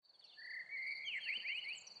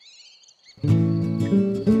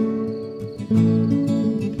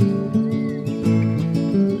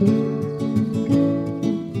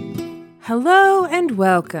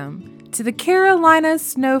Welcome to the Carolina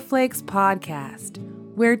Snowflakes podcast,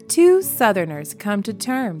 where two Southerners come to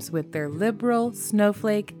terms with their liberal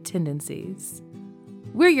snowflake tendencies.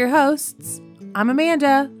 We're your hosts. I'm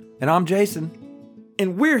Amanda. And I'm Jason.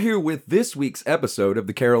 And we're here with this week's episode of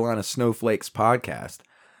the Carolina Snowflakes podcast.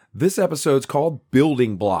 This episode's called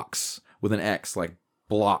Building Blocks, with an X, like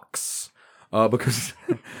blocks. Because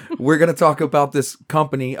we're going to talk about this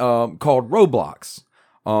company called Roblox.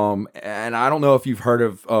 And I don't know if you've heard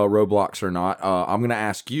of Roblox or not. I'm going to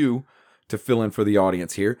ask you to fill in for the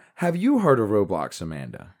audience here. Have you heard of Roblox,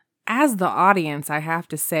 Amanda? As the audience, I have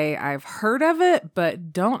to say I've heard of it,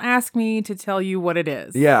 but don't ask me to tell you what it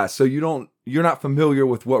is. Yeah, so you're not familiar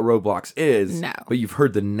with what Roblox is, No. But you've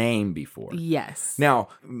heard the name before. Yes. Now,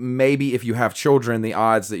 maybe if you have children, the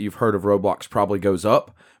odds that you've heard of Roblox probably goes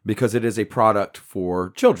up because it is a product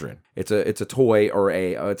for children. It's a toy or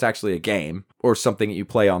it's actually a game or something that you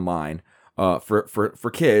play online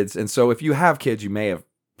for kids. And so if you have kids, you may have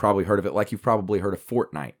probably heard of it, like you've probably heard of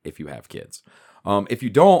Fortnite if you have kids. If you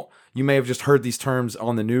don't, you may have just heard these terms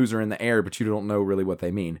on the news or in the air, but you don't know really what they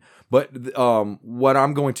mean. But what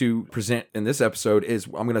I'm going to present in this episode is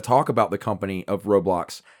I'm going to talk about the company of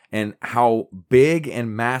Roblox and how big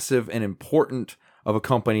and massive and important of a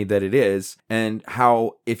company that it is, and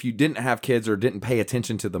how if you didn't have kids or didn't pay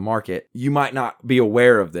attention to the market, you might not be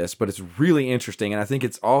aware of this, but it's really interesting, and I think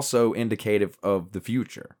it's also indicative of the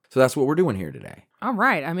future. So that's what we're doing here today. All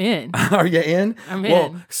right, I'm in. Are you in? I'm Well,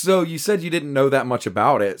 in. so you said you didn't know that much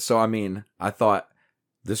about it, so I thought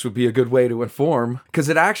this would be a good way to inform, because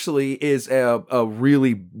it actually is a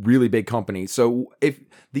really, really big company. So if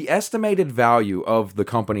the estimated value of the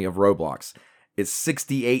company of Roblox is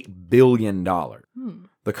 $68 billion.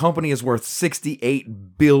 The company is worth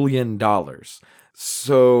 $68 billion.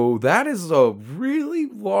 So that is a really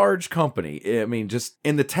large company. I mean, just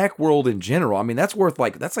in the tech world in general, I mean, that's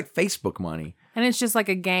like Facebook money. And it's just like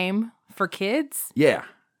a game for kids Yeah.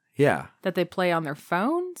 that they play on their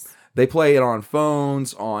phones? They play it on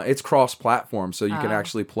phones, it's cross-platform, so you can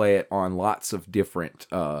actually play it on lots of different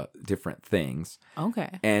things.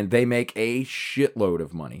 Okay. And they make a shitload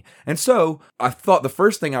of money. And so I thought the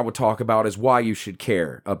first thing I would talk about is why you should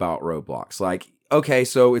care about Roblox. Like, okay,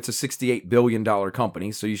 so it's a $68 billion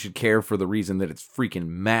company, so you should care for the reason that it's freaking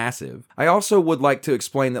massive. I also would like to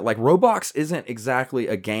explain that, like, Roblox isn't exactly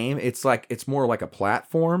a game. It's more like a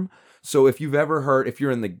platform. So if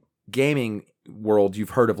you're in the gaming world,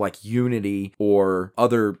 you've heard of like Unity or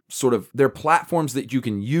other they're platforms that you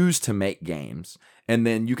can use to make games, and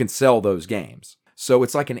then you can sell those games. So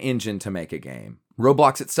it's like an engine to make a game.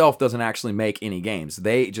 Roblox itself doesn't actually make any games.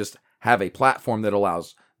 They just have a platform that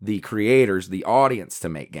allows the creators, the audience, to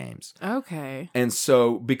make games. Okay. And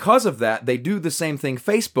so because of that, they do the same thing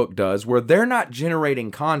Facebook does, where they're not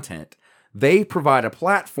generating content. They provide a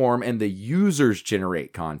platform and the users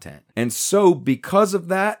generate content. And so because of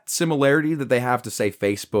that similarity that they have to, say,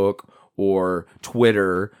 Facebook or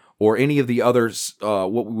Twitter or any of the others,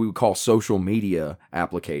 what we would call social media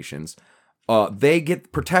applications, they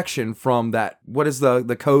get protection from that. What is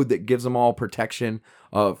the code that gives them all protection?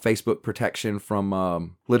 Facebook protection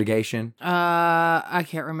from litigation? I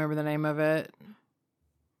can't remember the name of it.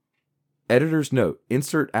 Editor's note,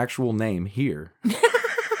 insert actual name here.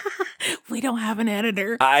 We don't have an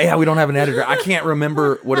editor. Yeah, we don't have an editor. I can't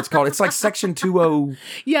remember what it's called. It's like Section 20.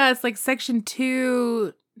 Yeah, it's like Section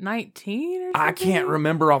 219 or something. I can't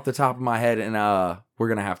remember off the top of my head, and we're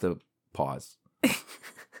going to have to pause.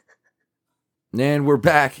 And we're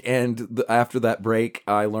back, and after that break,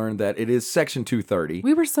 I learned that it is Section 230.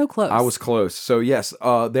 We were so close. I was close. So yes,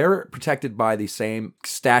 they're protected by the same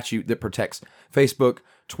statute that protects Facebook,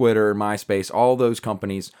 Twitter, MySpace, all those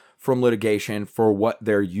companies from litigation for what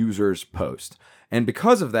their users post. And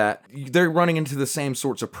because of that, they're running into the same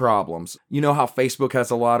sorts of problems. You know how Facebook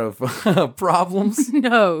has a lot of problems?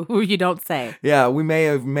 No, you don't say. Yeah, we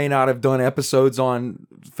may not have done episodes on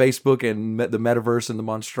Facebook and the metaverse and the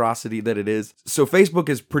monstrosity that it is. So Facebook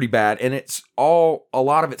is pretty bad, and a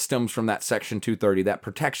lot of it stems from that Section 230, that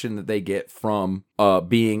protection that they get from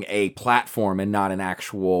being a platform and not an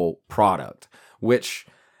actual product, which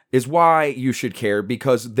is why you should care,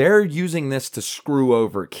 because they're using this to screw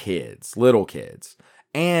over kids, little kids,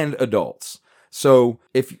 and adults. So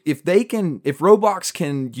if Roblox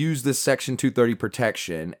can use this Section 230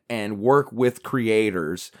 protection and work with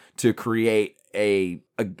creators to create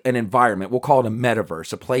an environment. We'll call it a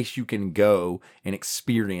metaverse, a place you can go and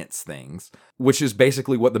experience things, which is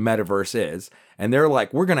basically what the metaverse is. And they're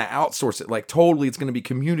like, we're going to outsource it. Like, totally, it's going to be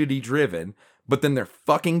community driven. But then they're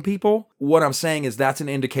fucking people. What I'm saying is that's an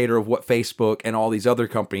indicator of what Facebook and all these other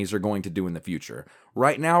companies are going to do in the future.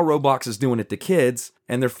 Right now, Roblox is doing it to kids,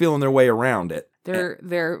 and they're feeling their way around it.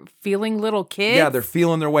 They're feeling little kids? Yeah, they're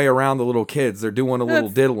feeling their way around the little kids. They're doing a little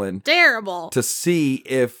diddling. Terrible. To see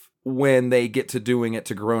if when they get to doing it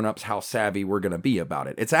to grown-ups, how savvy we're going to be about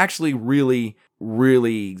it. It's actually really,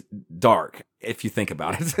 really dark, if you think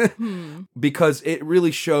about it. Because it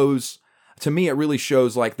really shows... To me, it really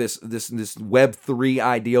shows like this Web3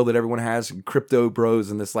 ideal that everyone has, crypto bros,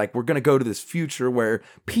 and this like, we're going to go to this future where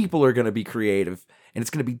people are going to be creative and it's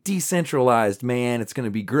going to be decentralized, man. It's going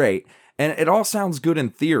to be great. And it all sounds good in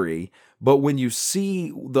theory, but when you see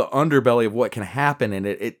the underbelly of what can happen in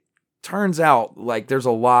it, it turns out like there's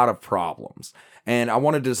a lot of problems. And I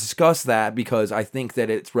wanted to discuss that because I think that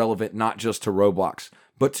it's relevant not just to Roblox,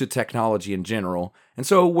 but to technology in general. And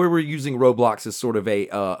so where we're using Roblox as sort of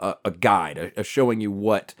a guide, showing you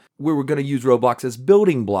what we were going to use Roblox as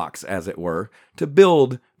building blocks, as it were, to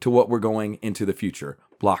build to what we're going into the future.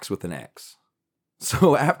 Blocks with an X.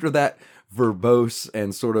 So after that verbose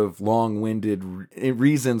and sort of long-winded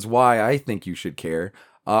reasons why I think you should care,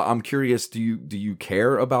 I'm curious, do you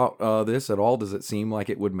care about this at all? Does it seem like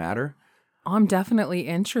it would matter? I'm definitely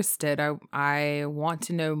interested. I want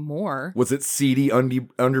to know more. Was it seedy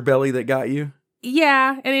underbelly that got you?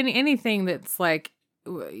 Yeah, and anything that's like,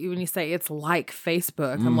 when you say it's like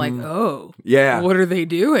Facebook, I'm like, oh, yeah, what are they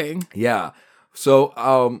doing? Yeah. So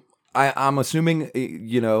I'm assuming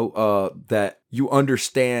that you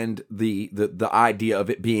understand the idea of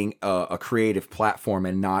it being a creative platform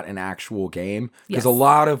and not an actual game, because a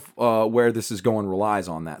lot of where this is going relies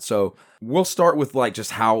on that. So we'll start with like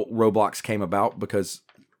just how Roblox came about, because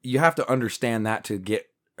you have to understand that to get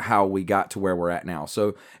how we got to where we're at now.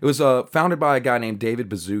 So it was founded by a guy named David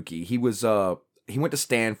Baszucki. He went to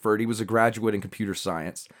Stanford. He was a graduate in computer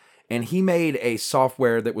science, and he made a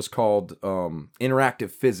software that was called Interactive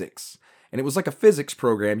Physics. And it was like a physics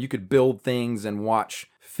program. You could build things and watch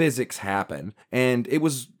physics happen. And it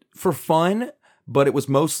was for fun, but it was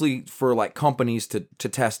mostly for like companies to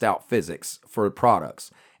test out physics for products.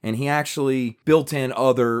 And he actually built in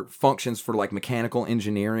other functions for like mechanical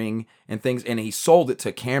engineering and things. And he sold it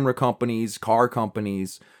to camera companies, car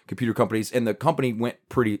companies, computer companies. And the company went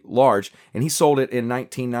pretty large. And he sold it in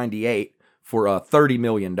 1998 for $30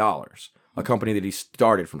 million. A company that he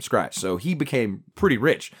started from scratch. So he became pretty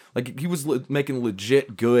rich. Like, he was making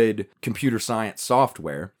legit good computer science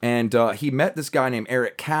software. And he met this guy named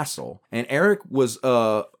Eric Castle. And Eric was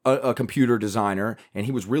a computer designer, and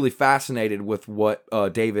he was really fascinated with what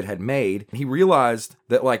David had made. He realized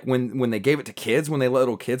that, like, when they gave it to kids, when they let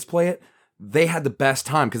little kids play it, they had the best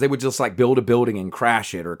time, because they would just like build a building and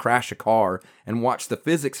crash it, or crash a car and watch the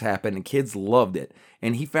physics happen, and kids loved it.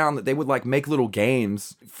 And he found that they would like make little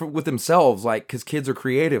games with themselves, like, because kids are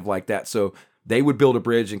creative like that. So they would build a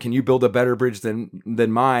bridge, and can you build a better bridge than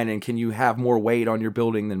mine? And can you have more weight on your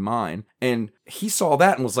building than mine? And he saw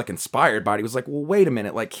that and was like inspired by it. He was like, well, wait a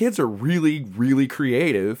minute, like, kids are really, really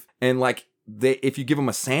creative. And like, if you give them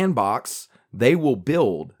a sandbox, they will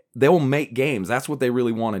build, they'll make games. That's what they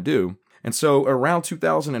really want to do. And so around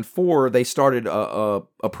 2004, they started a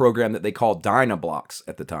program that they called Dynablocks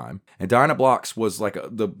at the time. And Dynablocks was like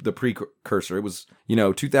the precursor. It was,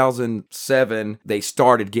 2007, they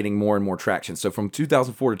started getting more and more traction. So from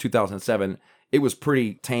 2004 to 2007, it was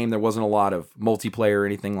pretty tame. There wasn't a lot of multiplayer or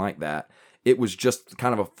anything like that. It was just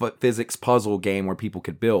kind of a physics puzzle game where people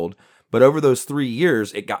could build. But over those 3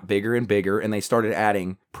 years, it got bigger and bigger, and they started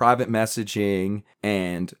adding private messaging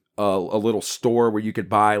and a little store where you could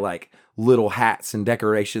buy like little hats and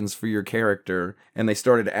decorations for your character. And they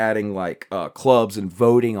started adding like clubs and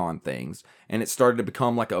voting on things. And it started to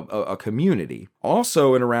become like a community.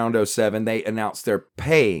 Also in around 2007, they announced they're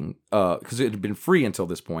paying, because it had been free until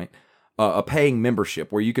this point, a paying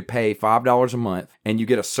membership where you could pay $5 a month and you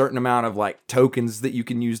get a certain amount of like tokens that you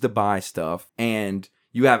can use to buy stuff. And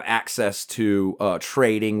you have access to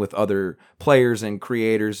trading with other players and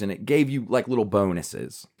creators, and it gave you like little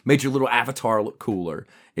bonuses. Made your little avatar look cooler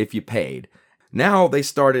if you paid. Now they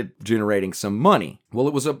started generating some money. Well,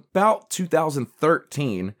 it was about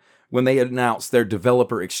 2013 when they announced their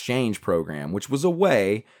developer exchange program, which was a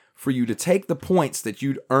way for you to take the points that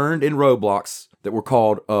you'd earned in Roblox that were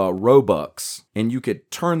called Robux, and you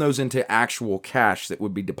could turn those into actual cash that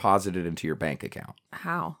would be deposited into your bank account.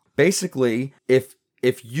 How? Basically, if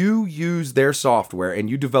you use their software and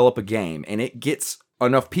you develop a game and it gets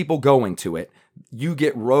enough people going to it, you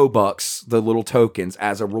get Robux, the little tokens,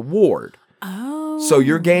 as a reward. Oh. So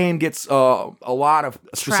your game gets a lot of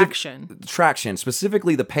traction,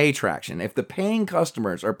 specifically the pay traction. If the paying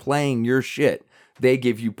customers are playing your shit, they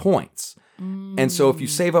give you points. And so if you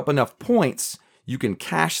save up enough points, you can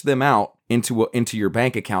cash them out into your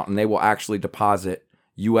bank account, and they will actually deposit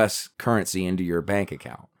U.S. currency into your bank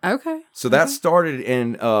account. Okay. So that started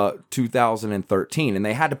in 2013, and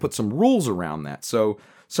they had to put some rules around that. So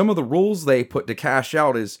some of the rules they put to cash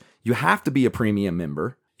out is you have to be a premium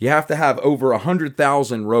member. You have to have over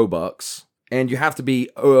 100,000 Robux, and you have to be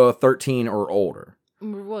 13 or older.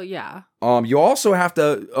 Well, yeah. You also have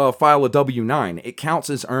to file a W-9. It counts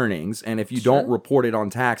as earnings, and if you don't report it on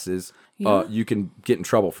taxes, you can get in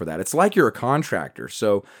trouble for that. It's like you're a contractor,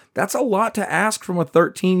 so that's a lot to ask from a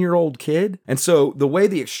 13-year-old kid. And so the way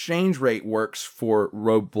the exchange rate works for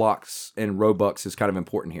Roblox and Robux is kind of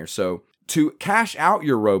important here. So to cash out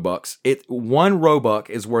your Robux, one Robux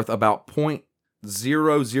is worth about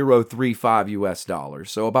 0.0035 US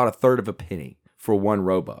dollars, so about a third of a penny for one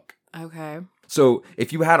Robux. Okay. So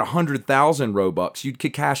if you had 100,000 Robux, you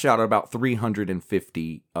could cash out about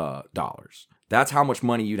 $350. That's how much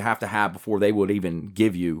money you'd have to have before they would even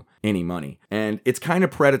give you any money. And it's kind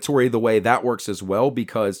of predatory the way that works as well,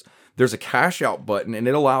 because there's a cash out button and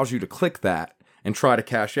it allows you to click that and try to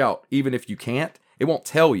cash out. Even if you can't, it won't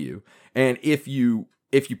tell you. And if you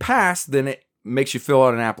pass, then it makes you fill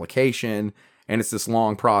out an application, and it's this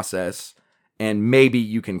long process, and maybe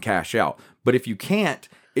you can cash out. But if you can't,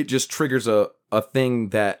 it just triggers a thing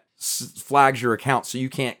that flags your account, so you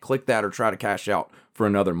can't click that or try to cash out for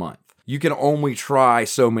another month. You can only try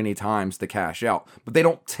so many times to cash out, but they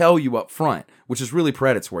don't tell you up front, which is really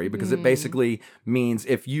predatory, because it basically means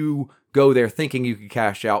if you go there thinking you can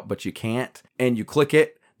cash out but you can't, and you click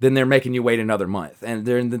it, then they're making you wait another month. And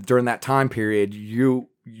during that time period,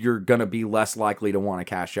 you're going to be less likely to want to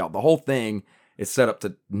cash out. The whole thing is set up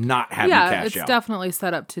to not have you cash out. Yeah, it's definitely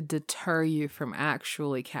set up to deter you from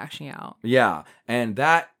actually cashing out. Yeah, and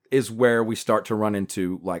that is where we start to run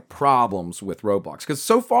into like problems with Roblox. Because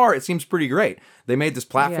so far, it seems pretty great. They made this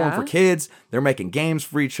platform for kids. They're making games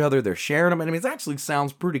for each other. They're sharing them. And I mean, it actually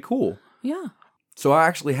sounds pretty cool. Yeah. So I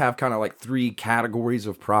actually have kind of like 3 categories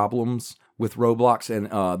of problems with Roblox, and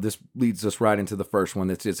this leads us right into the first one.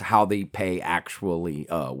 That's just how the pay actually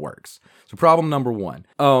works. So problem number 1,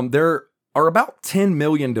 there are about 10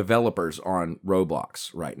 million developers on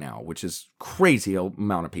Roblox right now, which is crazy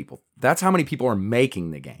amount of people. That's how many people are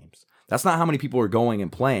making the games. That's not how many people are going and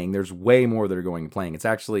playing. There's way more that are going and playing. It's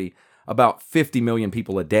actually about 50 million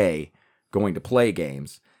people a day going to play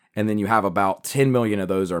games. And then you have about 10 million of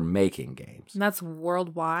those are making games. And that's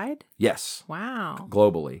worldwide? Yes. Wow.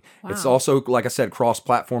 Globally. Wow. It's also, like I said,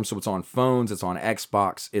 cross-platform. So it's on phones, it's on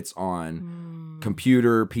Xbox, it's on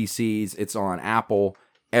computer, PCs, it's on Apple,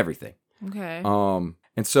 everything. Okay.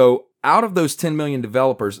 And so out of those 10 million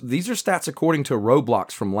developers, these are stats according to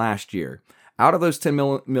Roblox from last year. Out of those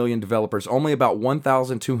 10 million developers, only about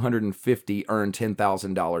 1,250 earned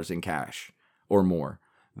 $10,000 in cash or more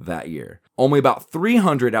that year. Only about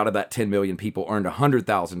 300 out of that 10 million people earned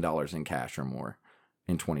 $100,000 in cash or more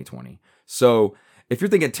in 2020. So if you're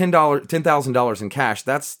thinking $10,000 in cash,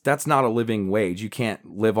 that's not a living wage. You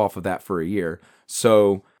can't live off of that for a year.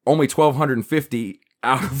 So only 1,250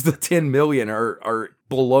 out of the 10 million are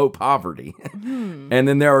below poverty. And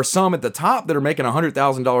then there are some at the top that are making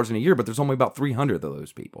 $100,000 in a year, but there's only about 300 of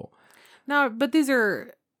those people. Now, but these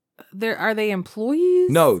are they employees?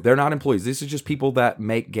 No, they're not employees. These are just people that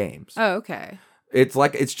make games. Oh, okay.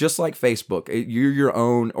 It's just like Facebook. You're your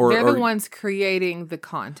own, they're the ones creating the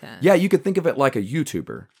content. Yeah, you could think of it like a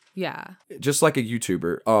YouTuber. Yeah. Just like a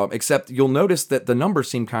YouTuber. Except you'll notice that the numbers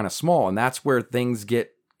seem kind of small, and that's where things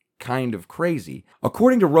get kind of crazy.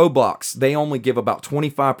 According to Roblox, they only give about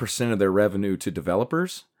 25% of their revenue to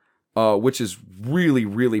developers, which is really,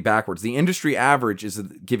 really backwards. The industry average is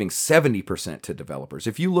giving 70% to developers.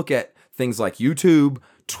 If you look at things like YouTube,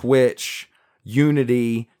 Twitch,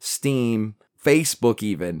 Unity, Steam, Facebook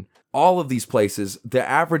even, all of these places, the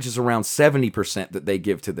average is around 70% that they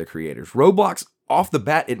give to the creators. Roblox, off the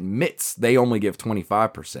bat, admits they only give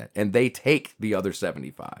 25%, and they take the other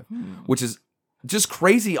 75%, which is just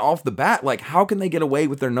crazy off the bat. Like, how can they get away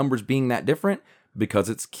with their numbers being that different? Because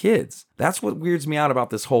it's kids. That's what weirds me out about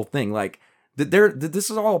this whole thing. Like, this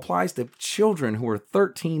all applies to children who are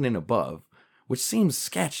 13 and above, which seems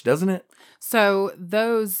sketch, doesn't it? So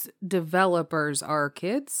those developers are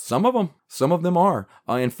kids? Some of them are.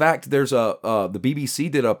 In fact, there's the BBC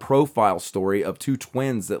did a profile story of 2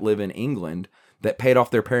 twins that live in England that paid off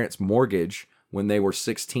their parents' mortgage when they were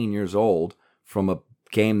 16 years old from a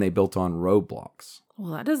game they built on Roblox.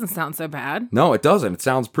 Well, that doesn't sound so bad. No, it doesn't. It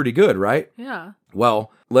sounds pretty good, right? Yeah.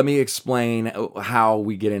 Well, let me explain how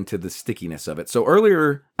we get into the stickiness of it. So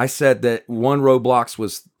earlier, I said that one Roblox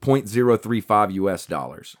was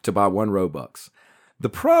 $0.035 to buy one Robux. The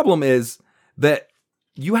problem is that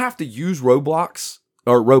you have to use Robux.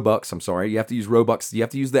 You have to use Robux. You have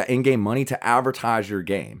to use that in-game money to advertise your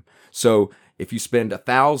game. So if you spend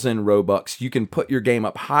 1,000 Robux, you can put your game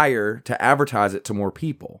up higher to advertise it to more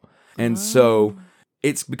people. And so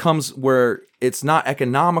it becomes where it's not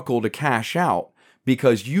economical to cash out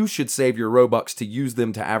because you should save your Robux to use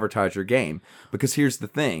them to advertise your game. Because here's the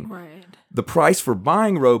thing. Right. The price for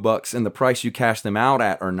buying Robux and the price you cash them out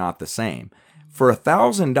at are not the same. For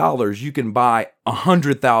 $1,000, you can buy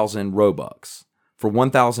 100,000 Robux. For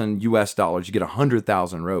 1,000 US dollars, you get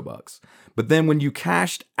 100,000 Robux. But then when you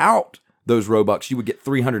cashed out those Robux, you would get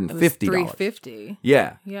 $350. $350.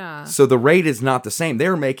 Yeah. Yeah. So the rate is not the same.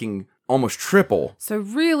 They're making almost triple. So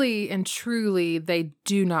really and truly, they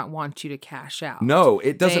do not want you to cash out. No,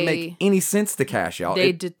 it doesn't make any sense to cash out.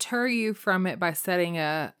 They deter you from it by setting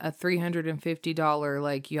a $350,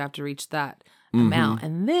 like you have to reach that amount.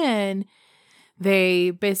 And then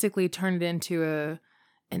they basically turn it into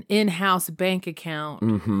an in-house bank account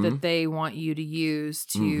that they want you to use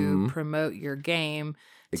to promote your game,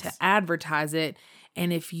 to advertise it.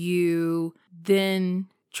 And if you then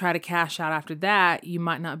try to cash out after that, you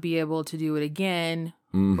might not be able to do it again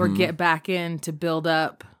or get back in to build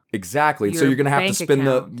up. Exactly. So you're going to have to spend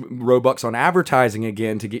the Robux on advertising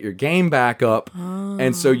again to get your game back up.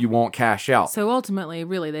 And so you won't cash out. So ultimately,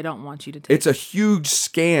 really, they don't want you to take It's a huge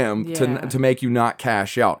scam to make you not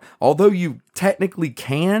cash out. Although you technically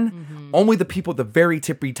can, only the people at the very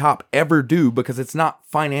tippy top ever do because it's not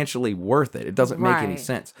financially worth it. It doesn't make any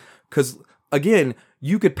sense. Because, again,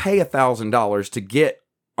 you could pay $1,000 to get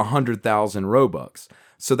 100,000 Robux.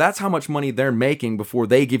 So that's how much money they're making before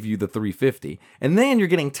they give you the $350. And then you're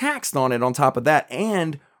getting taxed on it on top of that.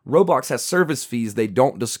 And Roblox has service fees they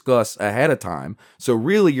don't discuss ahead of time. So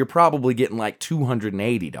really, you're probably getting like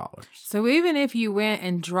 $280. So even if you went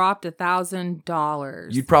and dropped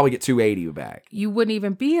 $1,000, you'd probably get $280 back. You wouldn't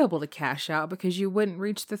even be able to cash out because you wouldn't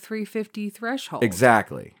reach the $350 threshold.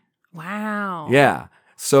 Exactly. Wow. Yeah.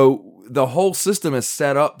 So the whole system is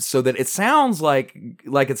set up so that it sounds like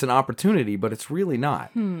it's an opportunity, but it's really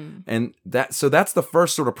not. And that's the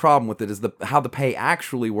first sort of problem with it is how the pay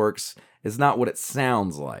actually works is not what it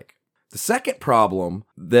sounds like. The second problem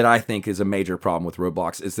that I think is a major problem with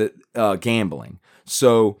Roblox is that gambling.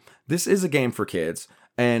 So this is a game for kids,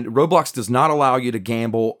 and Roblox does not allow you to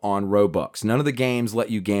gamble on Robux. None of the games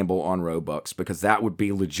let you gamble on Robux because that would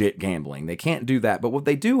be legit gambling. They can't do that. But what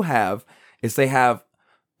they do have is they have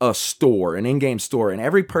a store, an in-game store, and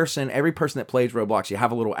every person that plays Roblox, you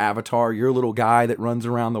have a little avatar, you're a little guy that runs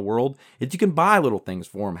around the world, and you can buy little things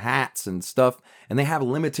for them, hats and stuff, and they have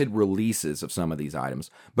limited releases of some of these items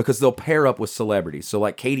because they'll pair up with celebrities. So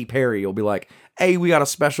like Katy Perry will be like, hey, we got a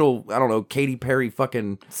special, I don't know, Katy Perry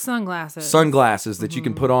fucking sunglasses that you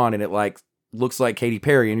can put on, and it like looks like Katy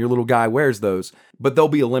Perry, and your little guy wears those, but they'll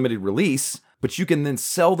be a limited release, but you can then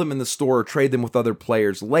sell them in the store or trade them with other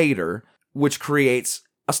players later, which creates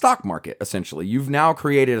a stock market, essentially. You've now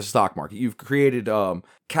created a stock market. You've created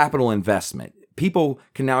capital investment. People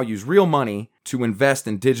can now use real money to invest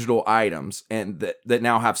in digital items and that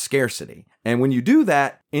now have scarcity. And when you do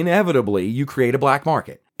that, inevitably, you create a black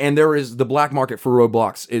market. And the black market for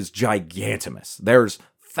Roblox is gigantimous. There's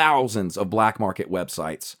thousands of black market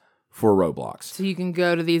websites for Roblox. So you can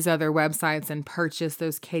go to these other websites and purchase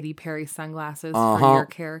those Katy Perry sunglasses for your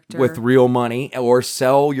character. With real money, or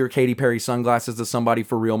sell your Katy Perry sunglasses to somebody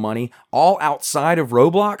for real money, all outside of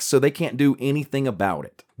Roblox, so they can't do anything about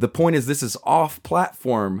it. The point is this is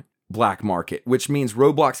off-platform black market, which means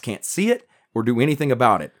Roblox can't see it or do anything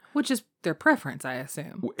about it. Which is their preference, I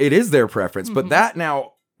assume. It is their preference, but that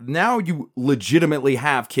now you legitimately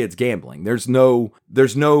have kids gambling. There's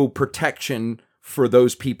no protection for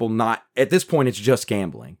those people. Not at this point, it's just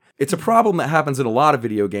gambling. It's a problem that happens in a lot of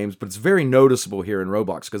video games, but it's very noticeable here in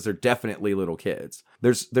Roblox because they're definitely little kids.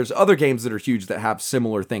 There's other games that are huge that have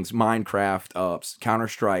similar things. Minecraft,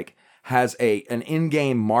 Counter-Strike has an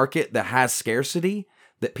in-game market that has scarcity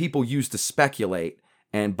that people use to speculate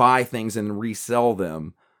and buy things and resell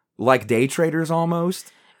them like day traders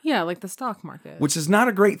almost. Yeah, like the stock market. Which is not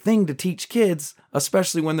a great thing to teach kids,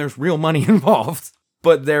 especially when there's real money involved.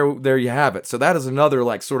 But there you have it. So that is another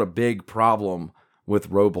like sort of big problem with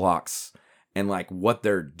Roblox and like what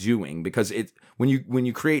they're doing, because when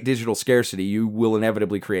you create digital scarcity, you will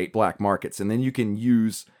inevitably create black markets, and then you can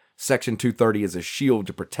use Section 230 as a shield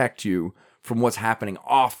to protect you from what's happening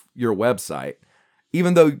off your website.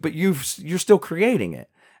 even though, but you're still creating it.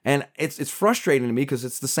 And it's frustrating to me because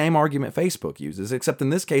it's the same argument Facebook uses, except in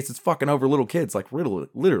this case, it's fucking over little kids, like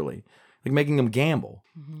literally, like making them gamble.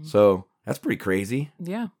 Mm-hmm. So that's pretty crazy.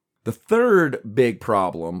 Yeah. The third big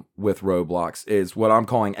problem with Roblox is what I'm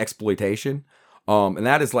calling exploitation. And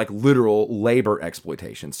that is like literal labor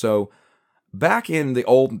exploitation. So back in the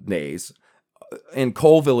old days, in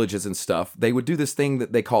coal villages and stuff, they would do this thing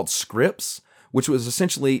that they called scripts, which was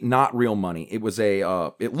essentially not real money. It was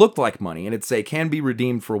it looked like money, and it'd say can be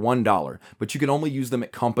redeemed for $1, but you could only use them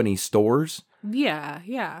at company stores. Yeah.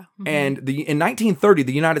 Mm-hmm. And in 1930,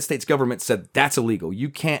 the United States government said that's illegal. You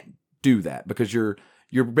can't do that because you're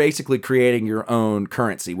basically creating your own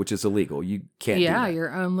currency, which is illegal. You can't do that.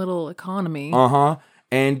 Your own little economy.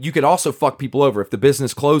 And you could also fuck people over if the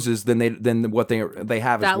business closes. Then what they have is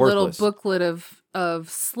worthless. That little booklet of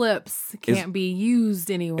slips can't be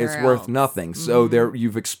used anywhere. It's worth nothing. So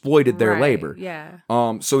you've exploited their labor. Yeah.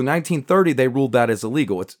 So in 1930 they ruled that as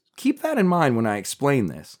illegal. Keep that in mind when I explain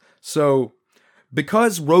this. So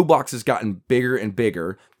because Roblox has gotten bigger and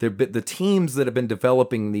bigger, the teams that have been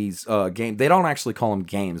developing these games, they don't actually call them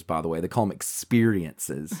games, by the way. They call them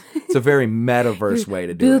experiences. It's a very metaverse way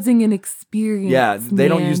to do it. Building an experience. Yeah, they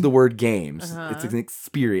don't use the word games. It's an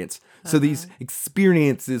experience. So these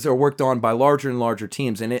experiences are worked on by larger and larger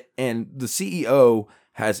teams. And the CEO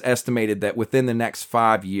has estimated that within the next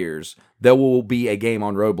 5 years, there will be a game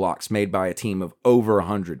on Roblox made by a team of over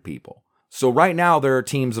 100 people. So right now there are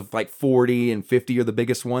teams of like 40 and 50 are the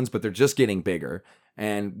biggest ones, but they're just getting bigger.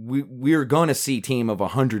 And we're going to see a team of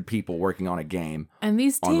 100 people working on a game. And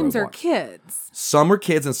these teams are kids. Some are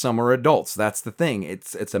kids and some are adults. That's the thing.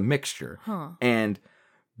 It's a mixture. And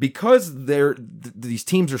because these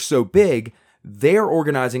teams are so big, they're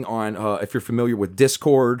organizing on, if you're familiar with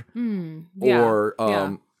Discord or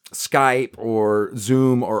Skype or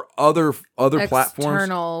Zoom or other platforms.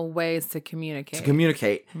 External ways to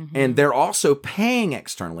communicate. And they're also paying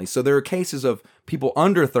externally. So there are cases of people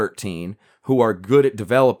under 13 who are good at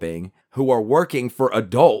developing, who are working for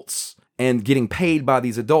adults and getting paid by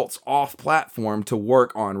these adults off platform to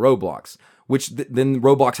work on Roblox, which then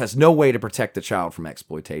Roblox has no way to protect the child from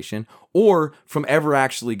exploitation or from ever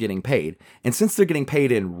actually getting paid. And since they're getting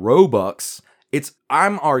paid in Robux,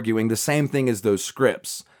 I'm arguing the same thing as those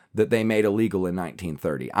scripts that they made illegal in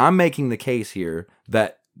 1930. I'm making the case here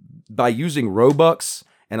that by using Robux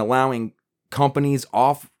and allowing companies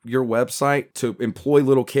off your website to employ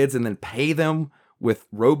little kids and then pay them with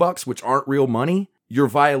Robux, which aren't real money, you're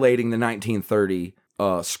violating the 1930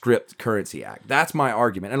 Script Currency Act. That's my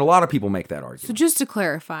argument. And a lot of people make that argument. So just to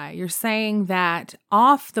clarify, you're saying that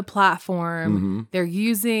off the platform, they're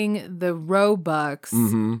using the Robux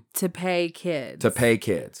to pay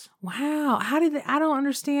kids. Wow. I don't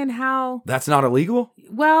understand how. That's not illegal?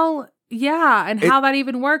 Well, yeah. And how that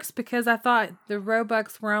even works, because I thought the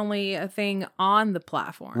Robux were only a thing on the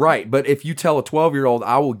platform. Right. But if you tell a 12-year-old,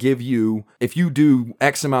 I will give you, if you do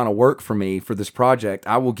X amount of work for me for this project,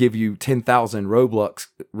 I will give you 10,000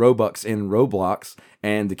 Robux in Roblox,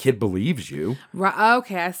 and the kid believes you. Right.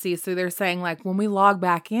 Okay, I see. So they're saying, like, when we log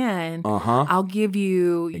back in, I'll give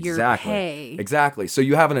you your pay. Exactly. So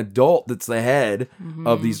you have an adult that's the head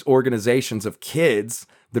of these organizations of kids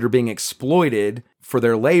that are being exploited for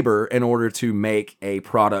their labor in order to make a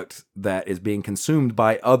product that is being consumed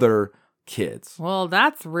by other kids. Well,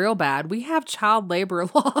 that's real bad. We have child labor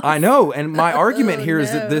laws. I know, and my argument here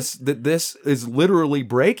is that this is literally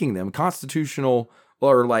breaking them. Constitutional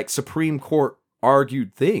or like Supreme Court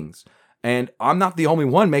argued things. And I'm not the only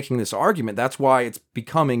one making this argument. That's why it's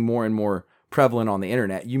becoming more and more prevalent on the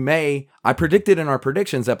internet. I predicted in our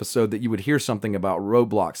predictions episode that you would hear something about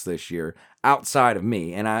Roblox this year outside of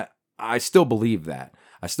me, and I still believe that.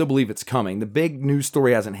 I still believe it's coming. The big news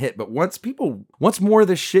story hasn't hit, but once more of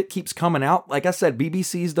this shit keeps coming out, like I said,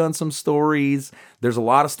 BBC's done some stories. There's a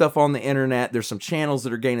lot of stuff on the internet. There's some channels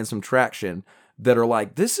that are gaining some traction that are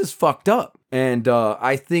like, this is fucked up. And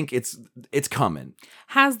I think it's coming.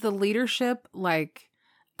 Has the leadership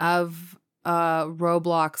of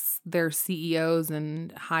Roblox, their CEOs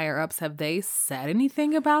and higher ups, have they said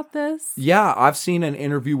anything about this? Yeah, I've seen an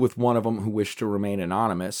interview with one of them who wished to remain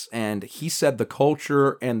anonymous, and he said the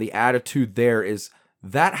culture and the attitude there is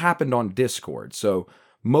that happened on Discord. So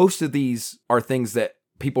most of these are things that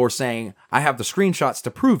people are saying, I have the screenshots to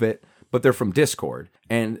prove it, but they're from Discord.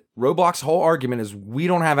 And Roblox's whole argument is we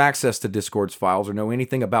don't have access to Discord's files or know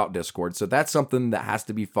anything about Discord. So that's something that has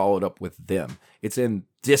to be followed up with them. It's in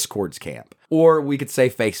Discord's camp. Or we could say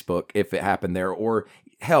Facebook if it happened there. Or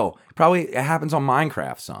hell, probably it happens on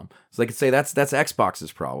Minecraft some. So they could say that's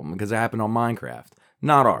Xbox's problem because it happened on Minecraft,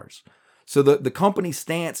 not ours. So the company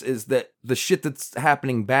stance is that the shit that's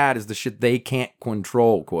happening bad is the shit they can't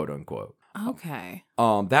control, quote unquote. Okay.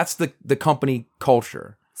 That's the company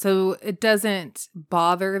culture. So it doesn't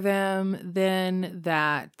bother them then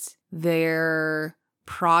that their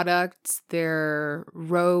products, their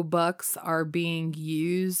Robux are being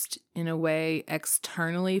used in a way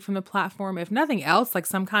externally from the platform. If nothing else, like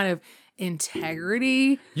some kind of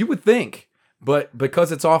integrity. You would think, but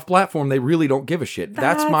because it's off platform, they really don't give a shit.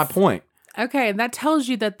 That's my point. Okay, and that tells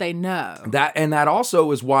you that they know. That also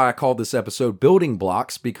is why I called this episode Building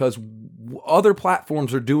Blocks, because other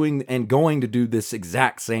platforms are doing and going to do this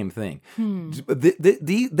exact same thing.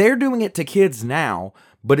 They're doing it to kids now,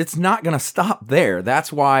 but it's not going to stop there.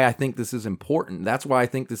 That's why I think this is important. That's why I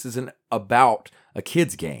think this isn't about a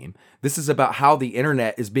kid's game. This is about how the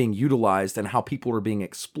internet is being utilized and how people are being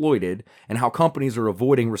exploited and how companies are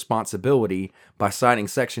avoiding responsibility by citing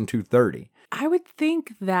Section 230. I would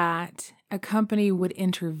think that a company would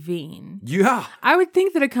intervene. Yeah. I would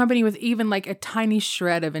think that a company with even like a tiny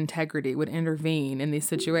shred of integrity would intervene in these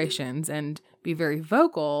situations and be very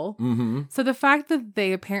vocal. Mm-hmm. So the fact that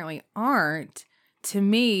they apparently aren't, to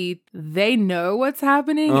me, they know what's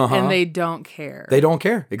happening and they don't care. They don't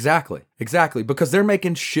care. Exactly. Because they're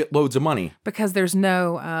making shitloads of money. Because there's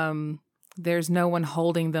no one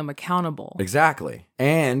holding them accountable. Exactly.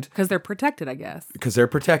 And because they're protected, I guess. Because they're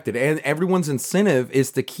protected. And everyone's incentive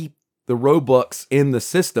is to keep the Robux in the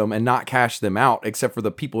system and not cash them out, except for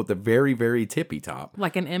the people at the very, very tippy top.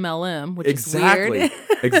 Like an MLM, which is weird.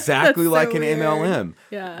 Exactly like so an weird. MLM.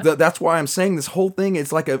 Yeah. That's why I'm saying this whole thing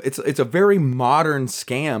is like it's a very modern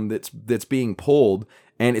scam that's being pulled,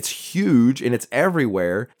 and it's huge and it's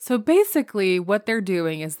everywhere. So basically what they're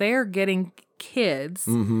doing is they are getting kids,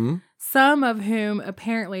 some of whom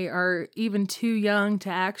apparently are even too young to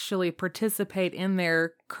actually participate in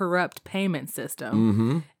their corrupt payment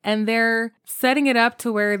system. And they're setting it up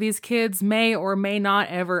to where these kids may or may not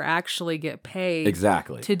ever actually get paid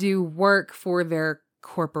to do work for their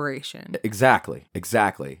corporation. Exactly.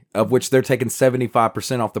 Of which they're taking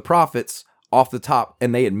 75% off the profits off the top,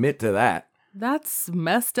 and they admit to that. That's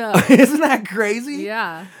messed up. Isn't that crazy?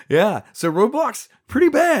 Yeah. Yeah. So Roblox, pretty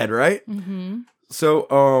bad, right?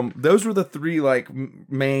 So those were the three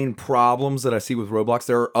main problems that I see with Roblox.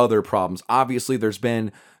 There are other problems. Obviously, there's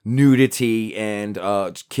been nudity and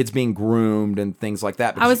kids being groomed and things like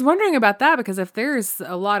that. I was wondering about that because if there's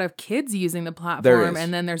a lot of kids using the platform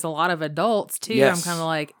and then there's a lot of adults too, I'm kind of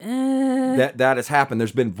like, That has happened.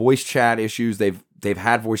 There's been voice chat issues. They've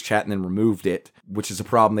had voice chat and then removed it, which is a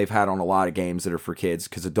problem they've had on a lot of games that are for kids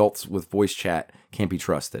because adults with voice chat can't be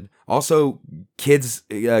trusted. Also, kids,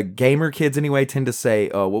 gamer kids anyway, tend to say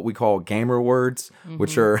what we call gamer words,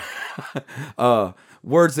 which are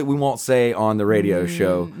words that we won't say on the radio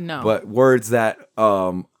show, but words that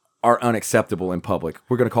are unacceptable in public.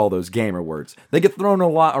 We're going to call those gamer words. They get thrown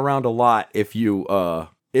around a lot if you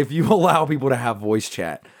allow people to have voice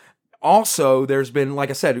chat. Also, there's been, like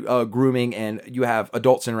I said, grooming, and you have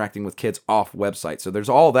adults interacting with kids off websites. So there's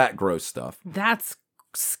all that gross stuff. That's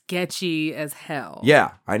sketchy as hell.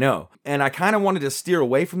 Yeah, I know. And I kind of wanted to steer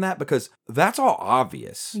away from that because that's all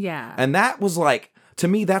obvious. Yeah. And that was to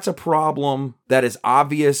me, that's a problem that is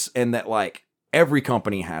obvious and that every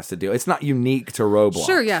company has to deal. It's not unique to Roblox.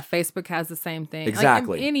 Sure, yeah. Facebook has the same thing.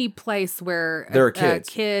 Exactly. Any place where there are a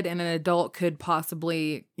kid and an adult could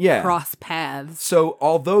possibly cross paths. So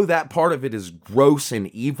although that part of it is gross and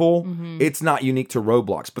evil, it's not unique to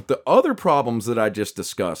Roblox. But the other problems that I just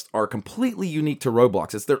discussed are completely unique to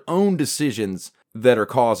Roblox. It's their own decisions that are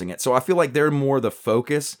causing it. So I feel like they're more the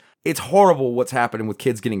focus. It's horrible what's happening with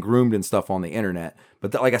kids getting groomed and stuff on the internet.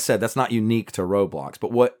 But like I said, that's not unique to Roblox.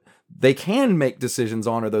 But what they can make decisions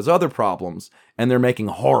on are those other problems, and they're making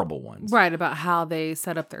horrible ones. Right, about how they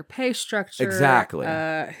set up their pay structure. Exactly.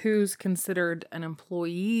 Who's considered an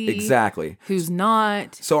employee. Exactly. Who's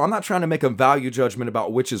not. So I'm not trying to make a value judgment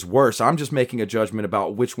about which is worse. I'm just making a judgment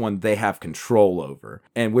about which one they have control over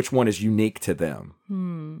and which one is unique to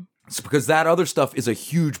them. So because that other stuff is a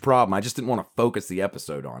huge problem. I just didn't want to focus the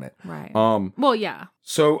episode on it. Right. Well, yeah.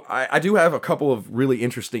 So I do have a couple of really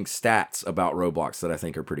interesting stats about Roblox that I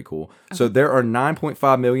think are pretty cool. Okay. So there are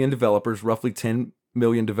 9.5 million developers, roughly 10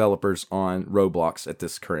 million developers on Roblox at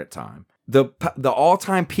this current time. The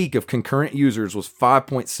all-time peak of concurrent users was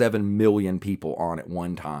 5.7 million people on at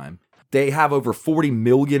one time. They have over 40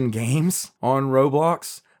 million games on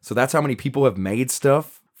Roblox. So that's how many people have made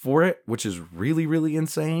stuff for it, which is really, really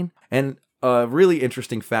insane. And a really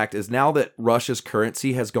interesting fact is now that Russia's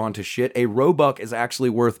currency has gone to shit, a Roebuck is actually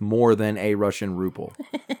worth more than a Russian ruble.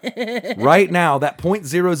 Right now, that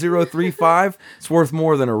 0.0035 is worth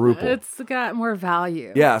more than a ruble. It's got more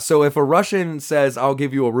value. Yeah, so if a Russian says, I'll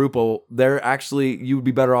give you a ruble, you would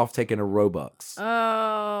be better off taking a Roebucks.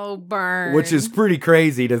 Oh, burn. Which is pretty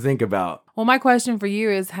crazy to think about. Well, my question for you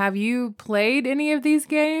is, have you played any of these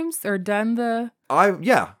games or done the...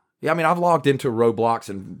 Yeah, I mean, I've logged into Roblox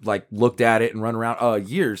and like looked at it and run around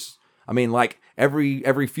years. I mean, like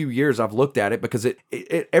every few years I've looked at it because it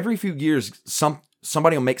every few years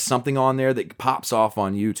somebody will make something on there that pops off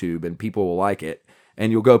on YouTube and people will like it.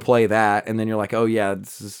 And you'll go play that, and then you're like, oh yeah,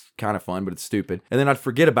 this is kind of fun, but it's stupid. And then I'd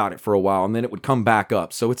forget about it for a while, and then it would come back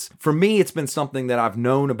up. So for me, it's been something that I've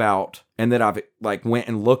known about, and that I've like went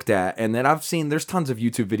and looked at, and then I've seen there's tons of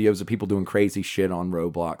YouTube videos of people doing crazy shit on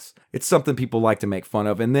Roblox. It's something people like to make fun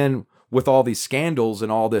of, and then with all these scandals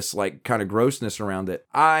and all this like kind of grossness around it,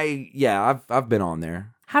 I've been on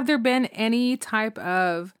there. Have there been any type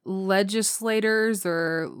of legislators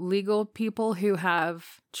or legal people who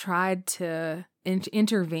have tried to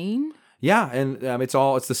intervene? Yeah, and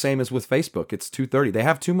it's the same as with Facebook. It's 230. They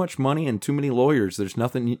have too much money and too many lawyers. There's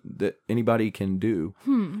nothing that anybody can do.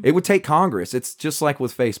 It would take Congress. It's just like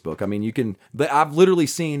with Facebook. I mean, I've literally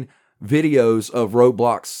seen videos of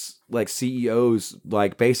Roblox like CEOs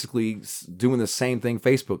like basically doing the same thing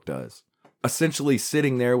Facebook does. Essentially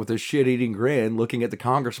sitting there with a shit-eating grin looking at the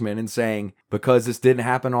congressman and saying, because this didn't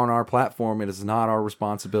happen on our platform, it is not our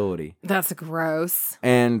responsibility. That's gross.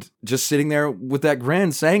 And just sitting there with that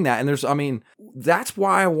grin saying that. And that's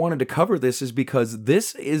why I wanted to cover this, is because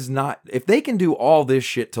this is not, if they can do all this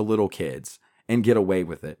shit to little kids and get away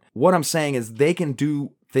with it, what I'm saying is they can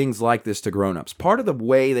do things like this to grown-ups. Part of the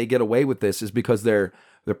way they get away with this is because their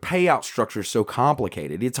payout structure is so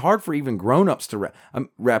complicated. It's hard for even grown-ups to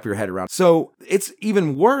wrap your head around. So it's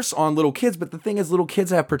even worse on little kids. But the thing is, little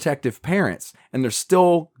kids have protective parents, and they're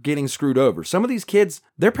still getting screwed over. Some of these kids,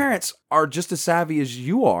 their parents are just as savvy as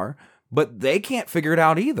you are, but they can't figure it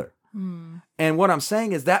out either. And what I'm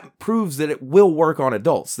saying is that proves that it will work on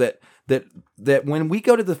adults. That when we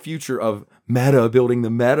go to the future of Meta building the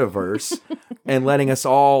metaverse and letting us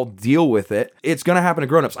all deal with it, it's going to happen to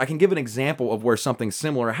grown-ups. I can give an example of where something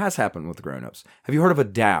similar has happened with grown-ups. Have you heard of a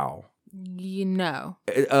DAO? You know.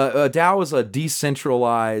 A DAO is a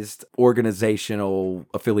decentralized organizational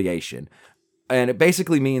affiliation. And it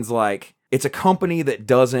basically means like it's a company that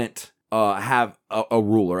doesn't have a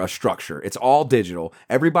ruler, a structure. It's all digital.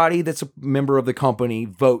 Everybody that's a member of the company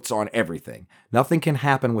votes on everything. Nothing can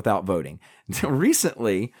happen without voting.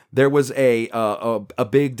 Recently, there was a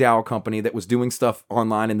big DAO company that was doing stuff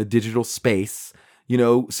online in the digital space,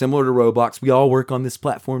 similar to Roblox. We all work on this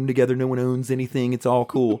platform together. No one owns anything. It's all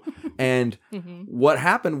cool. And what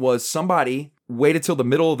happened was somebody waited till the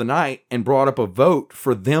middle of the night and brought up a vote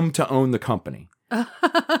for them to own the company.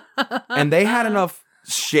 And they had enough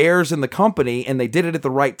shares in the company, and they did it at the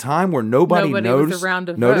right time where nobody was around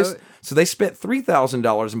to noticed. Vote. So they spent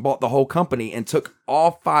 $3,000 and bought the whole company and took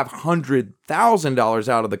all $500,000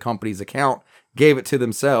 out of the company's account, gave it to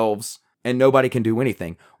themselves, and nobody can do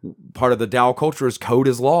anything. Part of the DAO culture is code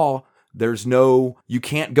is law. You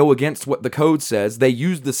can't go against what the code says. They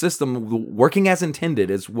use the system working as intended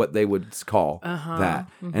is what they would call that.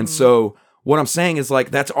 And so what I'm saying is like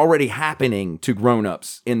that's already happening to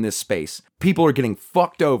grown-ups in this space. People are getting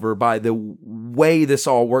fucked over by the way this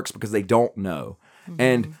all works because they don't know.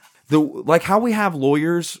 And how we have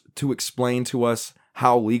lawyers to explain to us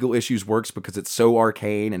how legal issues works because it's so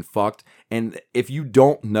arcane and fucked. And if you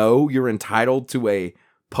don't know, you're entitled to a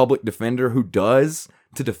public defender who does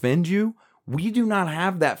to defend you. We do not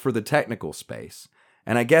have that for the technical space.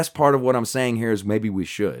 And I guess part of what I'm saying here is maybe we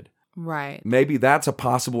should. Right. Maybe that's a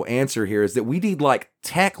possible answer here, is that we need like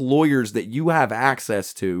tech lawyers that you have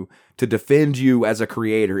access to defend you as a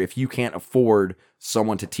creator if you can't afford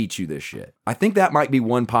someone to teach you this shit. I think that might be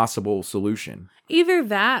one possible solution. Either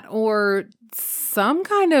that or some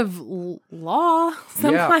kind of law,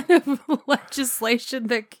 kind of legislation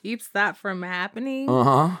that keeps that from happening.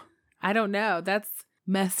 I don't know. That's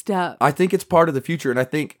messed up. I think it's part of the future, and I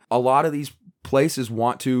think a lot of these places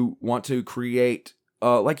want to create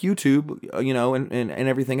like YouTube, and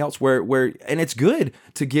everything else where and it's good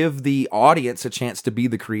to give the audience a chance to be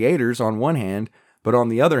the creators on one hand, but on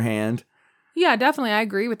the other hand, yeah, definitely. I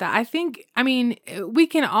agree with that. We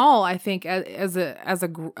can all, as a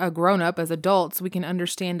grown up, as adults, we can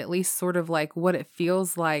understand at least sort of like what it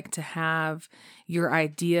feels like to have your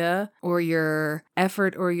idea or your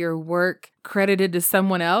effort or your work credited to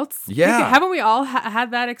someone else. Yeah. Haven't we all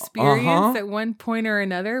had that experience at one point or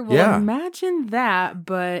another? Well, imagine that,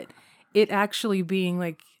 but it actually being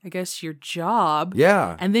like, I guess, your job.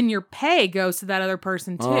 Yeah. And then your pay goes to that other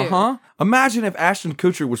person too. Uh-huh. Imagine if Ashton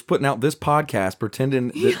Kutcher was putting out this podcast pretending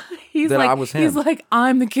that, I was him. He's like,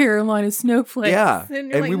 I'm the Carolina Snowflake. Yeah.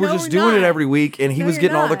 And we were just doing it every week, and he was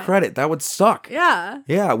getting all the credit. That would suck. Yeah.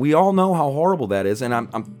 Yeah, we all know how horrible that is, and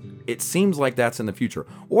it seems like that's in the future.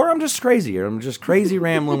 Or I'm just crazy. I'm just crazy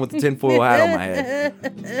rambling with the tinfoil hat on my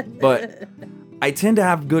head. But I tend to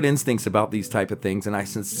have good instincts about these type of things, and I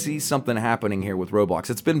see something happening here with Roblox.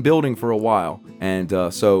 It's been building for a while, and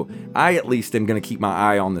so I at least am going to keep my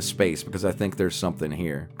eye on this space because I think there's something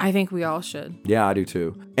here. I think we all should. Yeah, I do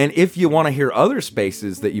too. And if you want to hear other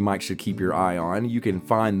spaces that you might should keep your eye on, you can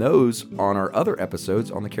find those on our other episodes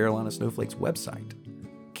on the Carolina Snowflakes website.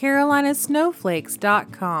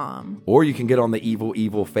 CarolinaSnowflakes.com. Or you can get on the evil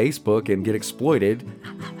Facebook and get exploited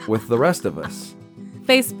with the rest of us.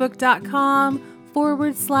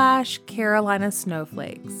 Facebook.com/Carolina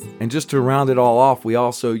Snowflakes. And just to round it all off, we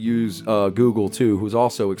also use Google too, who's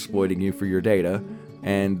also exploiting you for your data.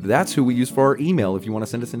 And that's who we use for our email if you want to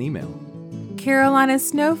send us an email.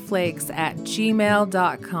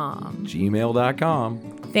 CarolinaSnowflakes@gmail.com. Gmail.com.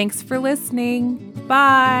 Thanks for listening.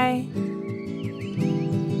 Bye.